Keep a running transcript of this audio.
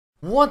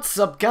What's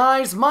up,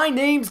 guys? My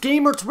name's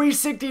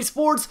Gamer360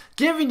 Sports,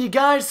 giving you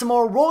guys some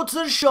more Road to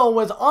the Show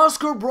with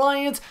Oscar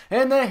Bryant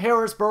and the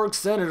Harrisburg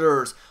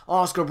Senators.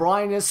 Oscar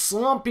Bryant is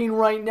slumping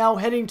right now,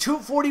 hitting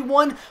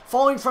 .241,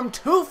 falling from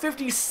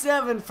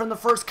 .257 from the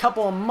first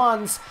couple of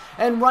months,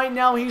 and right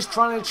now he's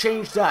trying to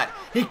change that.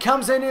 He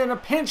comes in a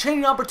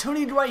pinch-hitting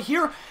opportunity right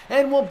here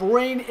and will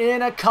bring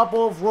in a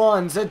couple of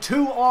runs, a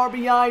 2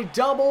 RBI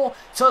double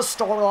to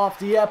start off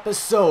the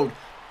episode.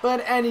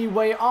 But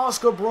anyway,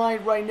 Oscar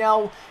Bryant right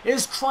now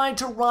is trying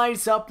to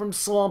rise up from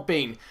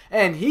slumping.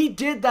 And he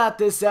did that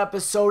this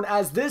episode,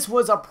 as this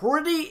was a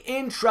pretty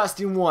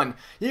interesting one.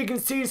 You can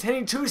see he's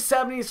hitting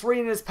 .273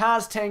 in his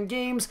past 10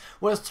 games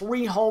with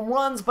 3 home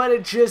runs, but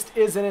it just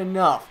isn't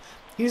enough.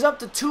 He's up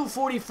to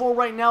 .244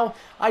 right now.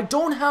 I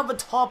don't have a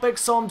topic,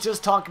 so I'm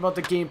just talking about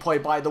the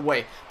gameplay, by the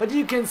way. But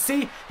you can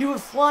see he would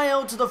fly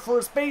out to the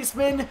first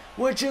baseman,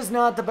 which is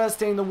not the best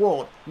thing in the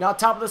world. Now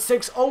top of the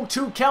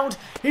 6-0-2 count.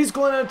 He's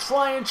going to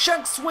try and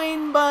check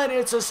swing, but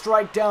it's a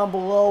strike down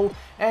below.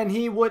 And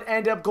he would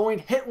end up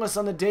going hitless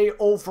on the day,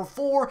 0 for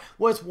 4,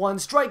 with 1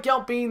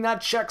 strikeout being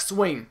that check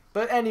swing.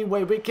 But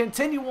anyway, we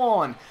continue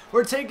on.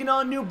 We're taking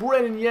on New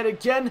Britain yet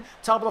again.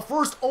 Top of the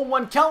first,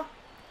 0-1 count.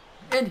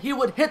 And he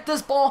would hit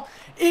this ball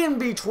in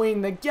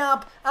between the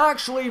gap,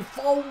 actually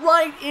fall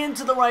right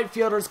into the right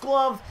fielder's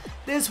glove.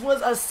 This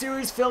was a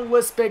series filled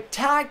with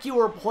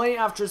spectacular play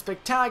after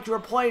spectacular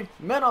play.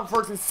 Men on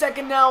first and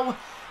second now.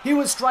 He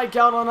would strike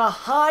out on a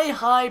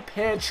high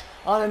pitch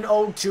on an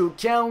 0-2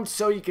 count.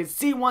 So you can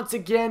see once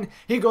again,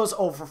 he goes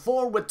 0 for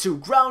 4 with 2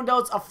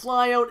 groundouts, a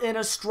flyout, and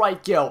a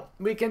strikeout.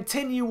 We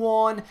continue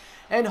on,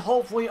 and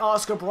hopefully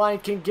Oscar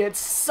Bryant can get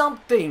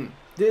something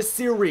this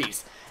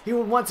series. He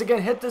would once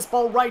again hit this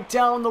ball right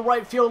down the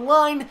right field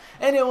line,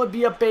 and it would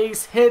be a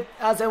base hit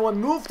as it would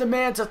move the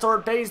man to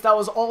third base. That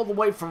was all the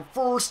way from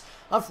first.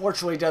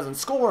 Unfortunately, doesn't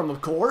score him, of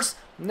course.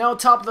 Now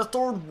top of the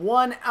third,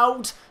 1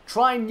 out,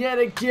 trying yet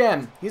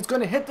again. He's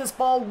going to hit this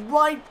ball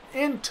right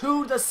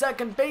into the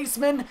second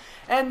baseman,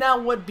 and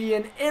that would be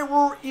an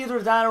error, either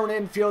that or an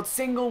infield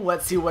single.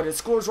 Let's see what it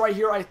scores right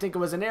here. I think it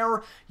was an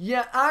error.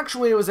 Yeah,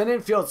 actually it was an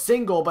infield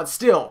single, but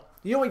still.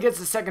 He only gets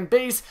to second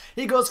base.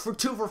 He goes for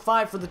 2 for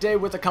 5 for the day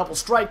with a couple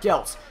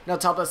strikeouts. Now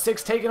top of the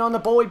 6, taking on the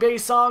Bowie Bay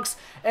Sox.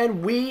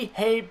 And we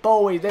hate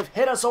Bowie. They've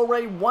hit us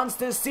already once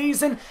this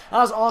season,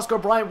 as Oscar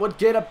Bryant would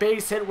get a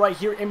base hit right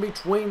here in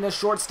between the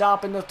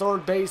shortstop and the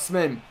third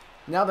baseman.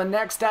 Now the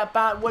next at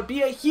bat would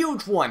be a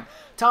huge one.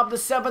 Top of the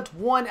 7th,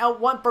 1 out,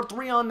 1 for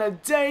 3 on the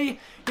day.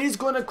 He's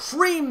going to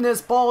cream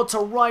this ball to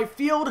right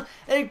field.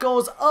 It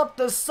goes up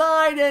the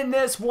side, and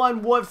this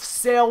one would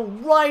sail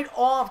right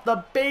off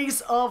the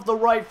base of the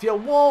right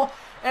field wall.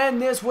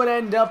 And this would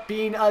end up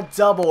being a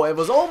double. It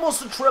was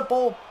almost a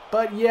triple,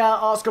 but yeah,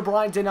 Oscar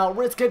Bryant did not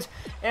risk it.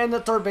 And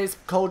the third base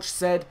coach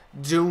said,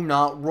 do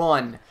not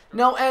run.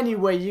 Now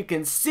anyway, you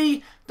can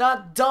see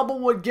that double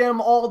would get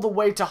him all the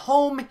way to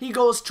home. He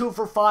goes 2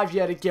 for 5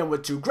 yet again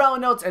with 2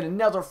 groundouts and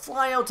another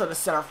flyout to the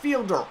center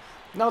fielder.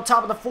 Now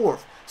top of the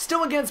 4th,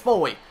 still against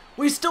Bowie.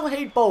 We still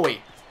hate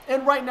Bowie.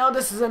 And right now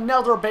this is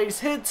another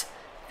base hit.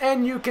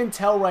 And you can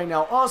tell right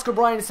now, Oscar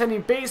Bryant is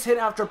sending base hit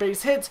after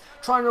base hit,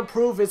 trying to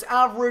improve his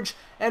average.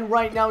 And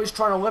right now he's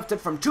trying to lift it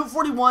from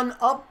 241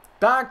 up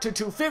back to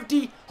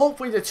 250,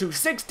 hopefully to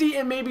 260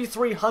 and maybe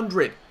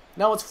 300.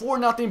 Now it's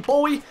 4-0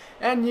 Bowie,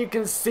 and you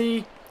can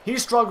see he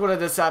struggled at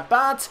this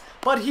at-bat,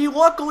 but he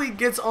luckily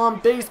gets on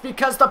base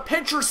because the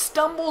pitcher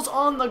stumbles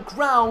on the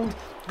ground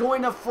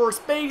going to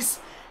first base.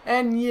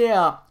 And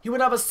yeah, he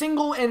would have a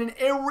single and an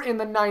error in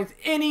the 9th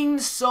inning,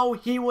 so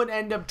he would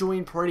end up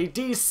doing pretty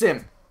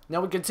decent. Now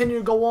we continue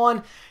to go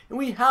on, and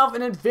we have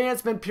an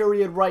advancement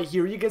period right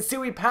here. You can see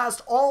we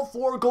passed all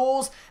 4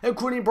 goals,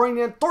 including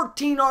bringing in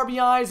 13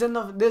 RBIs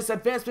in this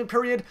advancement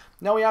period.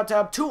 Now we have to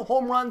have 2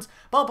 home runs,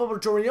 bump up our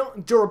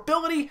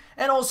durability,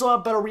 and also a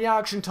better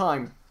reaction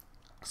time.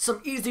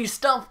 Some easy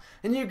stuff,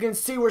 and you can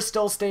see we're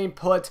still staying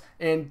put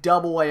in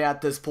Double-A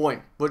at this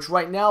point, which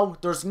right now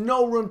there's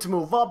no room to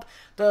move up.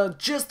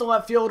 Just the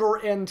left fielder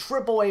in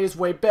Triple-A is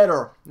way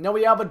better. Now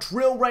we have a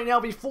drill right now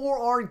before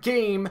our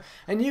game,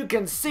 and you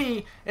can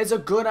see it's a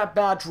good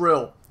at-bat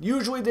drill.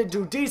 Usually they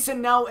do decent.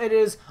 Now it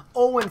is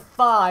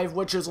 0-5,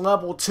 which is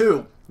level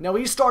 2. Now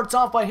he starts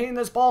off by hitting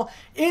this ball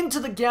into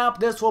the gap.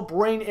 This will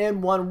bring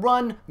in 1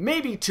 run,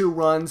 maybe 2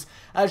 runs.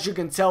 As you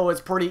can tell, it's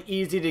pretty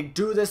easy to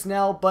do this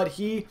now, but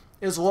he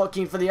is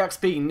looking for the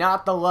XP,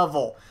 not the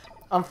level.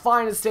 I'm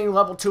fine in staying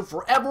level 2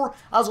 forever,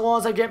 as long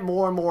as I get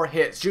more and more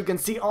hits. You can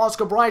see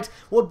Oscar Bryant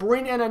will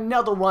bring in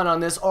another run on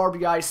this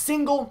RBI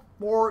single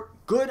for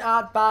good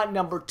at-bat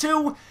number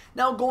 2.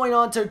 Now going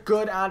on to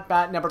good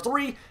at-bat number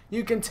 3,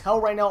 you can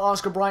tell right now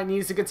Oscar Bryant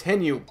needs to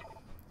continue.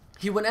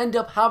 He would end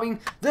up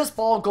having this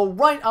ball go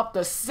right up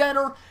the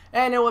center,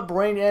 and it would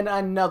bring in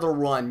another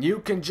run. You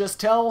can just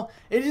tell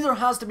it either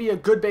has to be a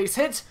good base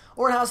hit,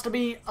 or it has to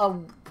be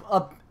a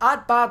a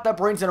at-bat that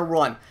brings in a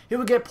run. He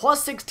would get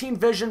plus 16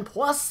 vision,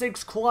 plus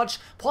 6 clutch,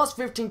 plus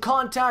 15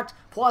 contact,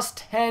 plus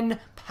 10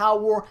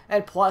 power,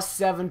 and plus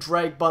 7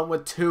 drag bunt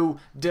with 2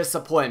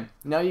 discipline.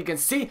 Now you can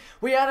see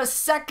we had a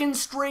second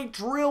straight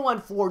drill,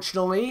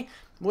 unfortunately,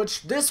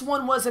 which this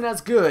one wasn't as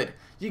good.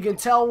 You can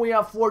tell we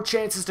have 4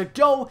 chances to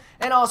go,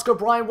 and Oscar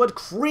Bryant would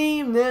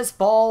cream this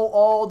ball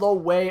all the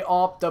way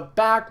up the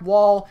back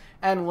wall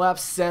and left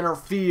center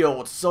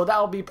field. So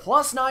that would be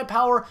plus 9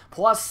 power,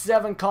 plus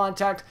 7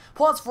 contact,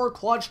 plus 4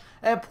 clutch,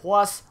 and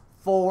plus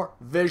 4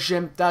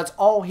 vision. That's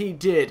all he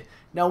did.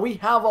 Now we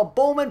have a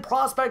Bowman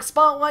prospect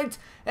spotlight,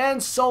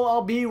 and so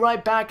I'll be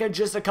right back in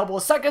just a couple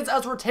of seconds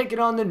as we're taking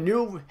on the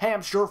New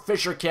Hampshire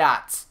Fisher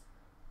Cats.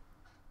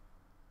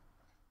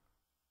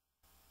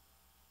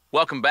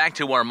 Welcome back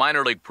to our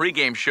minor league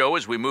pregame show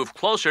as we move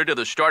closer to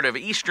the start of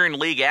Eastern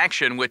League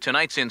action with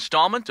tonight's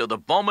installment of the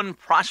Bowman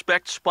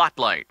Prospect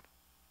Spotlight.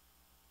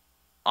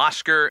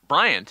 Oscar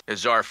Bryant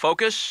is our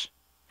focus,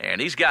 and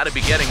he's got to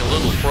be getting a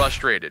little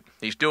frustrated.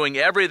 He's doing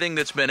everything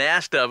that's been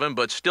asked of him,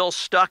 but still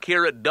stuck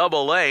here at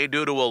Double-A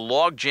due to a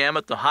logjam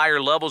at the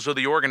higher levels of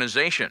the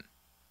organization.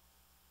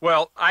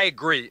 Well, I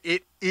agree.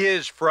 It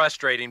is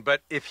frustrating,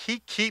 but if he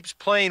keeps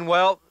playing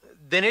well,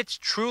 then it's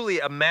truly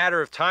a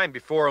matter of time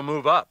before he'll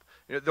move up.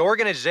 The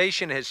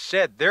organization has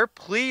said they're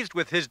pleased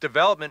with his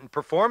development and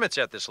performance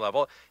at this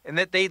level and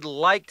that they'd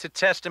like to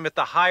test him at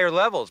the higher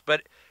levels,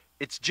 but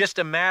it's just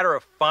a matter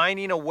of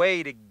finding a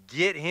way to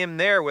get him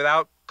there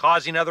without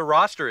causing other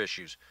roster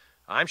issues.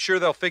 I'm sure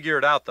they'll figure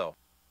it out, though.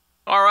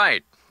 All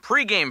right,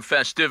 pregame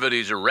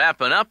festivities are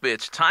wrapping up.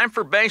 It's time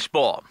for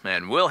baseball,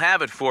 and we'll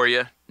have it for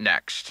you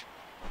next.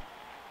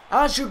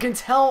 As you can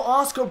tell,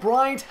 Oscar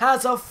Bryant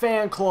has a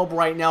fan club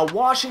right now.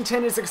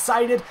 Washington is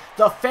excited,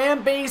 the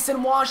fan base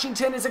in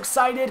Washington is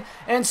excited,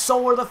 and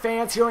so are the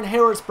fans here in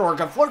Harrisburg.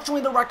 Unfortunately,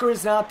 the record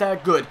is not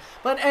that good.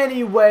 But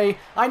anyway,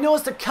 I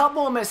noticed a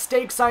couple of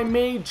mistakes I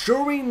made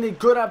during the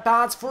good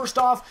at-bats. First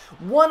off,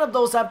 one of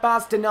those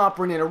at-bats did not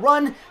bring in a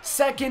run.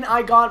 Second,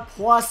 I got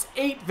plus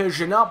 8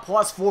 vision, not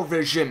plus 4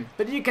 vision.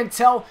 But you can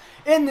tell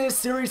in this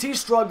series,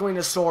 he's struggling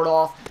to start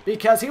off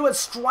because he would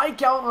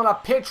strike out on a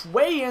pitch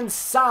way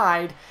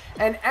inside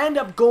and end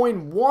up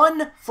going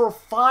 1 for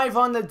 5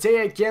 on the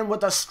day again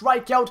with a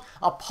strikeout,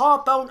 a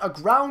pop out, a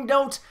ground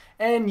out,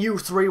 and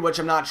U3, which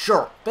I'm not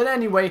sure. But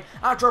anyway,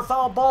 after a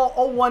foul ball,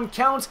 0-1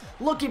 count,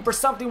 looking for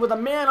something with a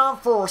man on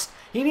first.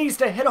 He needs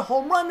to hit a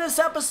home run this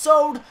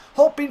episode,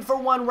 hoping for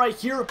one right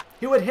here.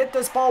 He would hit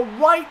this ball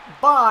right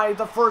by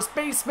the first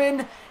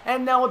baseman,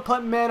 and that would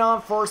put men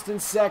on first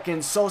and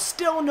second. So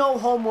still no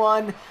home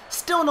run,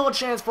 still no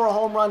chance for a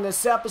home run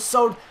this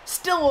episode,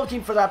 still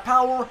looking for that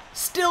power,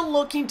 still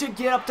looking to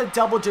get up to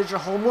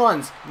double-digit home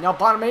runs. Now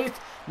bottom 8th,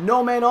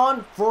 no man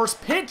on,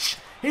 first pitch.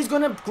 He's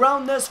going to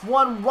ground this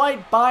one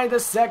right by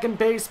the second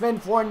baseman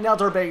for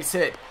another base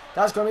hit.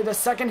 That's going to be the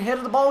second hit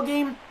of the ball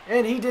game,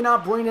 and he did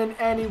not bring in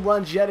any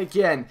runs yet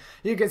again.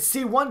 You can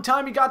see one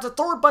time he got to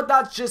third, but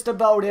that's just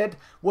about it,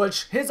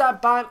 which his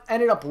at-bat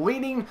ended up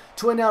leading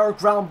to another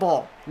ground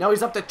ball. Now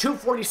he's up to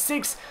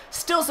 246,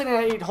 still sitting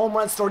at 8 home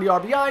runs, 30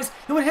 RBIs.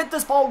 He would hit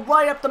this ball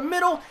right up the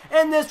middle,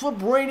 and this would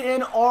bring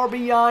in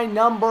RBI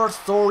number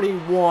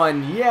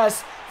 31.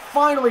 Yes,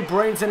 finally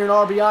brings in an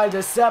RBI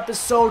this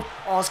episode.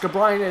 Oscar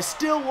Bryant is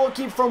still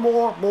looking for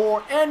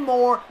more, and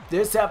more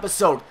this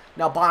episode.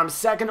 Now bottom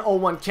second,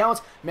 0-1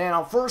 count. Man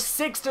on first,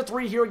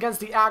 6-3 here against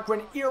the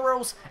Akron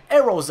Arrows.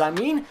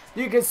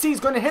 You can see he's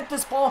going to hit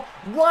this ball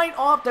right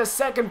off the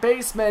second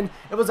baseman.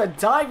 It was a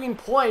diving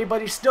play,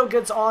 but he still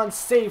gets on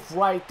safe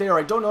right there.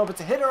 I don't know if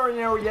it's a hit or an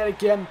error yet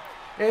again.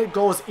 It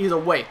goes either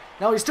way.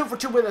 Now he's 2 for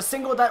 2 with a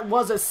single. That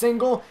was a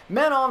single.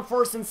 Men on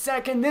first and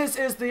second. This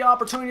is the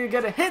opportunity to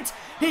get a hit.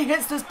 He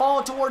hits this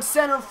ball towards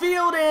center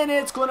field, and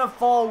it's going to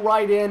fall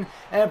right in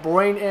and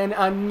bring in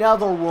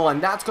another run.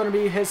 That's going to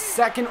be his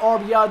second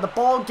RBI of the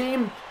ball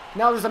game.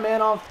 Now there's a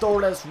man on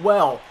third as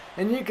well.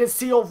 And you can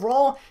see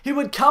overall, he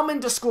would come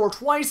in to score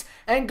twice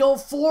and go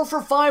 4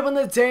 for 5 on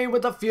the day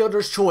with a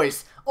fielder's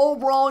choice.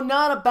 Overall,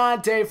 not a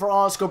bad day for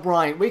Oscar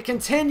Bryant. We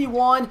continue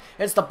on.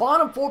 It's the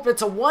bottom 4th.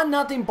 It's a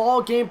 1-0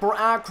 ball game for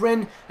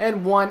Akron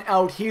and 1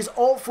 out. He's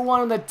 0 for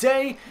 1 on the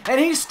day, and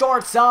he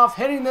starts off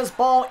hitting this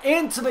ball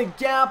into the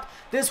gap.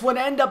 This would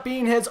end up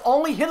being his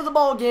only hit of the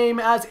ball game,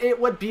 as it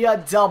would be a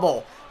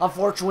double.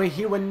 Unfortunately,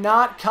 he would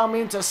not come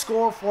in to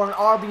score for an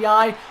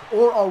RBI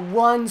or a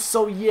run,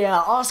 so yeah,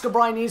 Oscar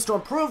Bryant needs to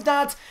improve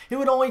that. He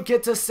would only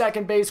get to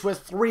second base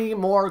with 3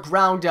 more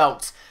ground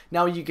outs.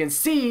 Now you can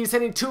see he's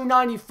hitting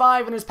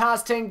 .295 in his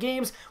past 10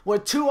 games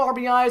with 2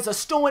 RBIs, a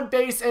stolen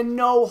base, and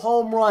no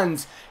home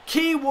runs.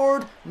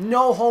 Keyword,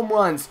 no home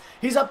runs.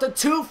 He's up to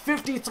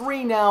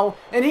 .253 now,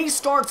 and he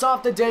starts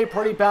off the day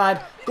pretty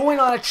bad, going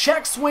on a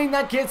check swing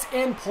that gets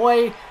in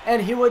play,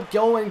 and he would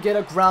go and get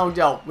a ground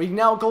out. We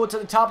now go to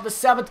the top of the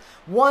 7th,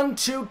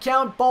 1-2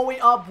 count,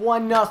 Bowie up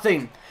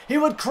 1-0. He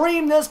would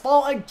cream this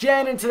ball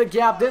again into the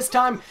gap. This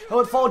time, it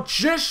would fall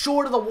just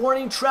short of the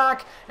warning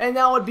track, and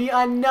that would be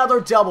another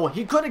double.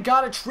 He could have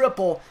got a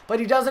triple, but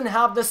he doesn't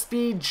have the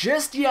speed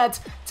just yet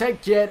to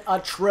get a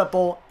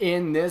triple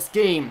in this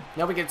game.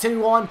 Now we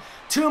continue on.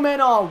 2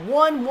 men on,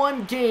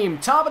 1-1 game.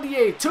 Top of the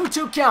 8th,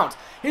 2-2 count.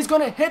 He's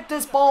going to hit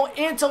this ball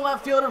into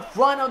left field in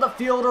front of the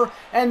fielder,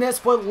 and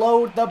this would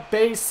load the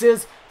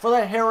bases for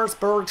the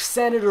Harrisburg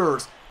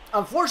Senators.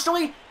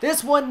 Unfortunately,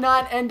 this would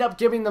not end up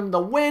giving them the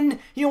win.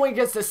 He only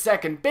gets to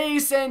second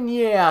base, and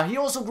yeah, he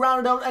also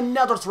grounded out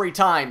another 3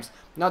 times.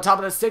 Now top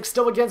of the 6th,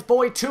 still against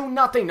Bowie, 2-0,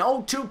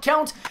 0-2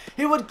 count.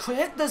 He would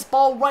hit this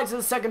ball right to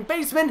the second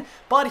baseman,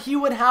 but he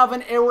would have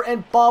an error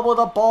and bobble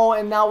the ball,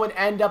 and that would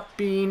end up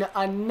being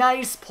a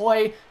nice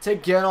play to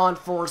get on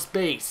first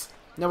base.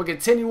 Now we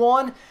continue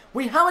on.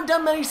 We haven't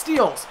done many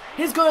steals.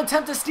 He's going to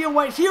attempt to steal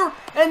right here,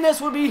 and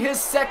this would be his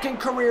 2nd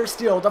career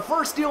steal. The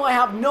first steal, I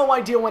have no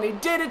idea when he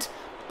did it,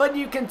 but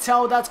you can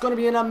tell that's going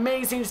to be an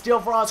amazing steal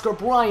for Oscar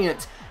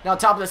Bryant. Now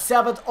top of the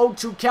 7th,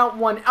 0-2 count,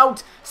 1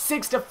 out,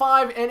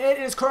 6-5, and it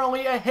is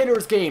currently a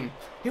hitter's game.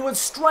 He would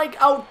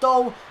strike out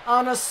though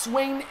on a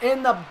swing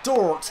in the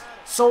dirt,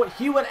 so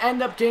he would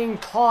end up getting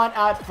caught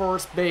at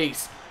first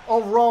base.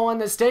 Overall on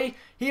this day,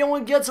 he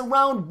only gets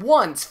around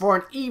once for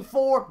an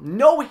E4,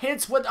 no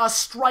hits with a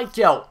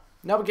strikeout.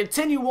 Now we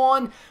continue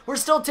on. We're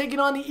still taking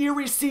on the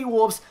Erie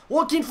Seawolves,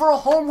 looking for a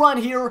home run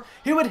here.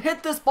 He would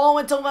hit this ball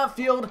into left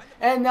field,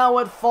 and that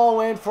would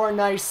fall in for a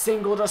nice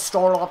single to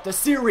start off the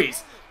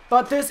series.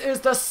 But this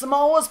is the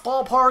smallest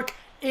ballpark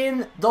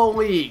in the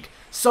league,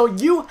 so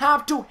you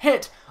have to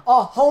hit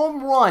a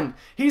home run.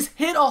 He's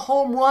hit a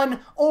home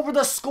run over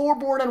the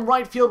scoreboard in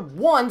right field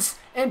once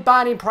in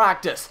batting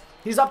practice.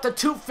 He's up to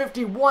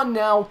 251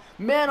 now,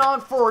 man on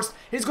first.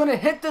 He's going to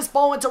hit this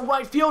ball into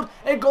right field.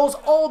 It goes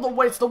all the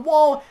way to the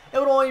wall. It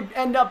would only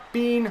end up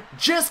being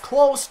just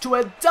close to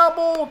a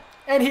double,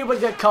 and he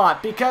would get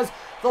caught because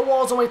the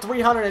wall's only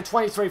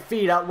 323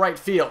 feet out right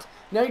field.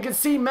 Now you can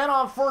see men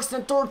on first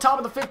and third, top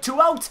of the 5th,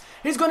 2 outs.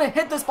 He's going to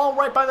hit this ball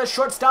right by the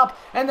shortstop,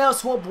 and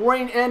this will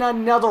bring in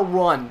another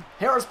run.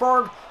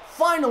 Harrisburg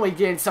finally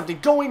getting something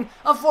going.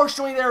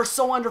 Unfortunately, they are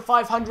so under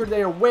 500,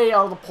 they are way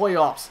out of the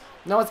playoffs.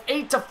 Now it's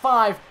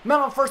 8-5,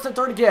 men on first and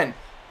third again.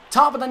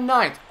 Top of the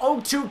 9th,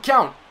 0-2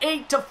 count,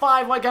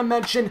 8-5 like I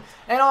mentioned,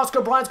 and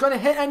Oscar Bryant's going to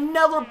hit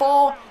another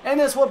ball, and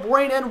this will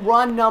bring in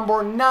run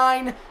number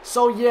 9.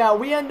 So yeah,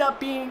 we end up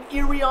being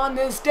Erie on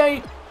this day,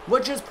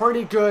 which is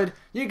pretty good.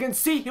 You can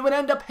see he would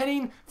end up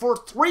hitting for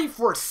 3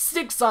 for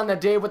 6 on the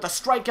day with a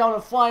strikeout,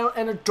 a flyout,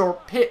 and a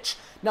dirt pitch.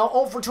 Now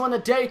 0 for 2 on the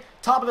day,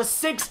 top of the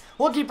 6th,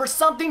 looking for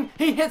something.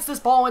 He hits this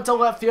ball into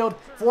left field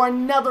for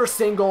another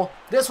single.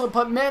 This would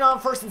put men on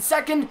first and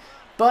second,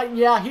 but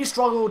yeah, he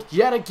struggled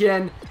yet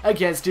again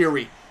against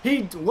Erie.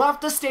 He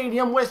left the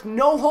stadium with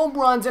no home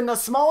runs in the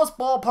smallest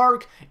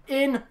ballpark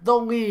in the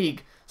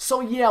league. So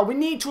yeah, we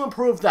need to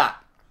improve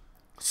that.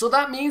 So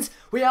that means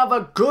we have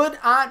a good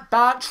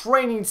at-bat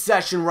training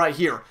session right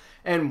here.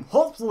 And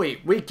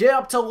hopefully we get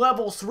up to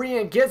level 3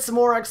 and get some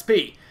more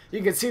XP.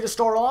 You can see to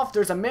start off,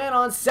 there's a man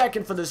on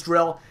second for this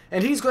drill,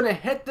 and he's going to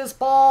hit this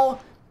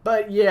ball.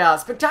 But yeah,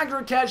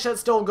 spectacular catch, that's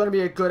still going to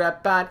be a good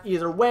at-bat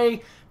either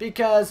way,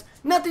 because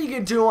nothing you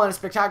can do on a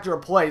spectacular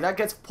play. That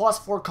gets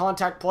 +4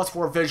 contact,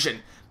 +4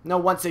 vision. Now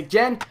once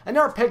again,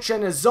 another pitch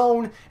in his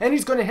zone, and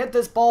he's going to hit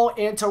this ball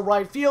into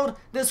right field.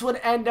 This would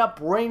end up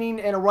bringing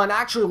in a run,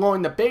 actually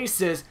lowering the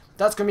bases.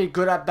 That's going to be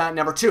good at-bat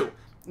number 2.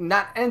 And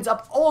that ends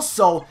up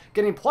also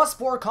getting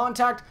 +4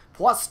 contact,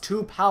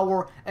 +2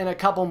 power, and a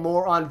couple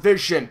more on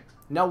vision.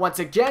 Now once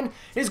again,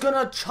 he's going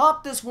to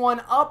chop this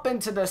one up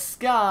into the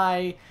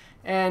sky.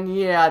 And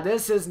yeah,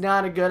 this is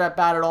not a good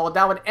at-bat at all.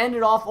 That would end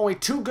it off. Only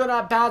 2 good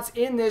at-bats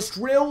in this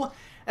drill,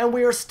 and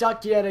we are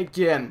stuck yet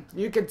again.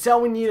 You can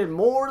tell we needed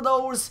more of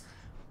those,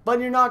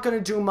 but you're not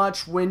going to do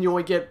much when you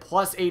only get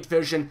 +8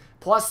 vision,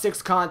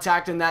 +6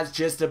 contact, and that's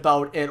just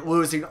about it,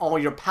 losing all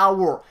your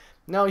power.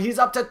 Now he's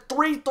up to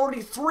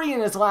 333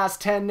 in his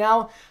last 10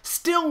 now,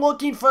 still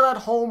looking for that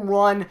home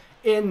run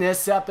in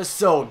this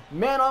episode.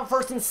 Man on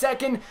first and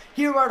second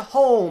here at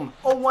home.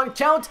 0-1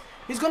 count.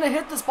 He's going to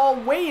hit this ball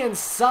way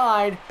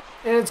inside,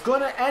 and it's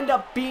going to end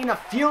up being a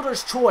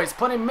fielder's choice,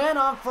 putting man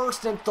on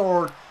first and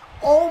third.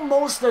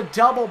 Almost a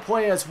double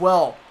play as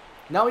well.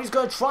 Now he's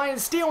going to try and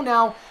steal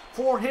now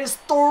for his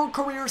 3rd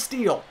career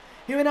steal.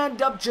 He would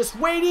end up just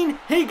waiting.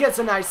 He gets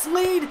a nice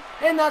lead,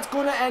 and that's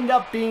going to end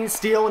up being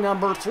steal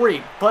number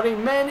 3.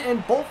 Putting men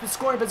in both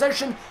scoring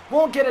position,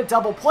 won't get a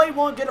double play,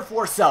 won't get a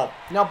force out.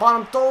 Now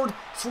bottom 3rd,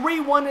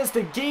 3-1 is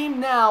the game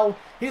now.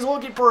 He's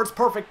looking for his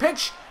perfect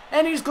pitch,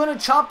 and he's going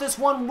to chop this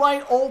one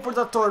right over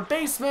the 3rd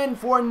baseman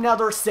for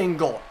another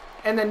single.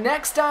 And the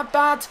next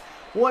at-bat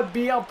would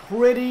be a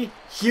pretty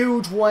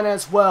huge one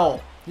as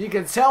well. You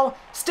can tell,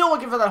 still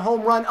looking for that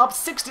home run, up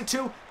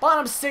 6-2,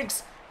 bottom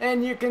 6,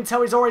 and you can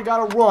tell he's already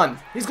got a run.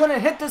 He's going to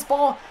hit this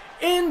ball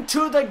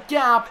into the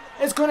gap.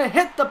 It's going to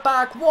hit the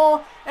back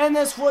wall, and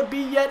this would be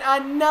yet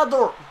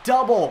another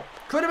double.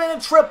 Could have been a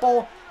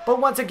triple,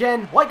 but once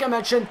again, like I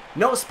mentioned,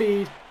 no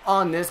speed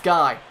on this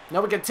guy.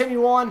 Now we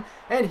continue on,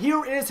 and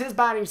here is his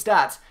batting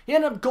stats. He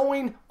ended up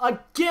going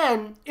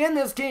again in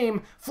this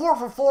game, 4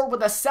 for 4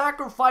 with a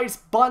sacrifice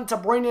bunt to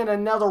bring in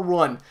another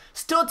run.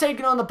 Still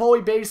taking on the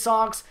Bowie Bay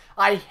Sox.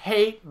 I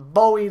hate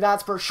Bowie,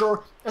 that's for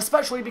sure,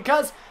 especially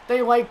because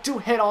they like to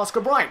hit Oscar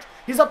Bryant.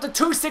 He's up to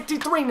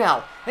 263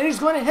 now, and he's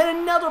going to hit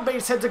another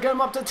base hit to get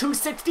him up to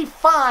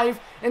 265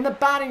 in the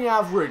batting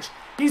average.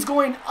 He's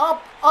going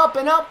up, up,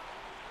 and up,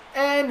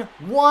 and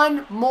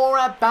one more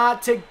at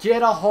bat to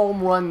get a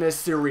home run this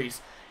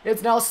series.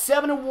 It's now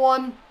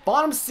 7-1,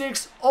 bottom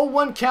 6,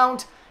 0-1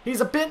 count. He's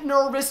a bit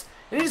nervous,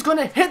 and he's going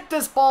to hit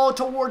this ball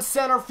towards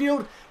center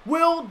field.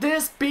 Will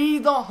this be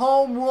the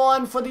home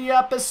run for the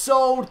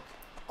episode?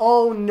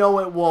 Oh no,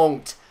 it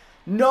won't.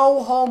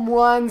 No home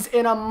runs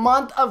in a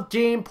month of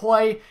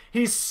gameplay.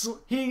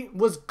 He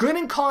was good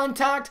in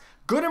contact,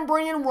 good in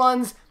bringing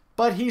runs,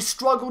 but he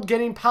struggled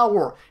getting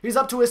power. He's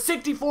up to a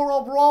 64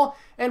 overall,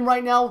 and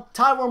right now,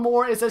 Tyler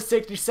Moore is a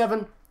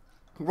 67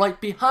 right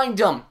behind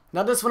him.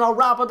 Now this one, I'll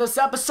wrap up this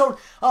episode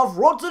of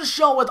Road to the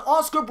Show with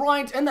Oscar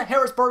Bryant and the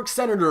Harrisburg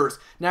Senators.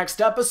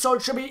 Next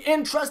episode should be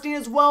interesting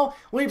as well.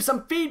 Leave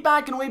some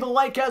feedback and leave a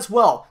like as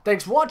well.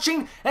 Thanks for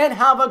watching, and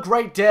have a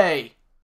great day.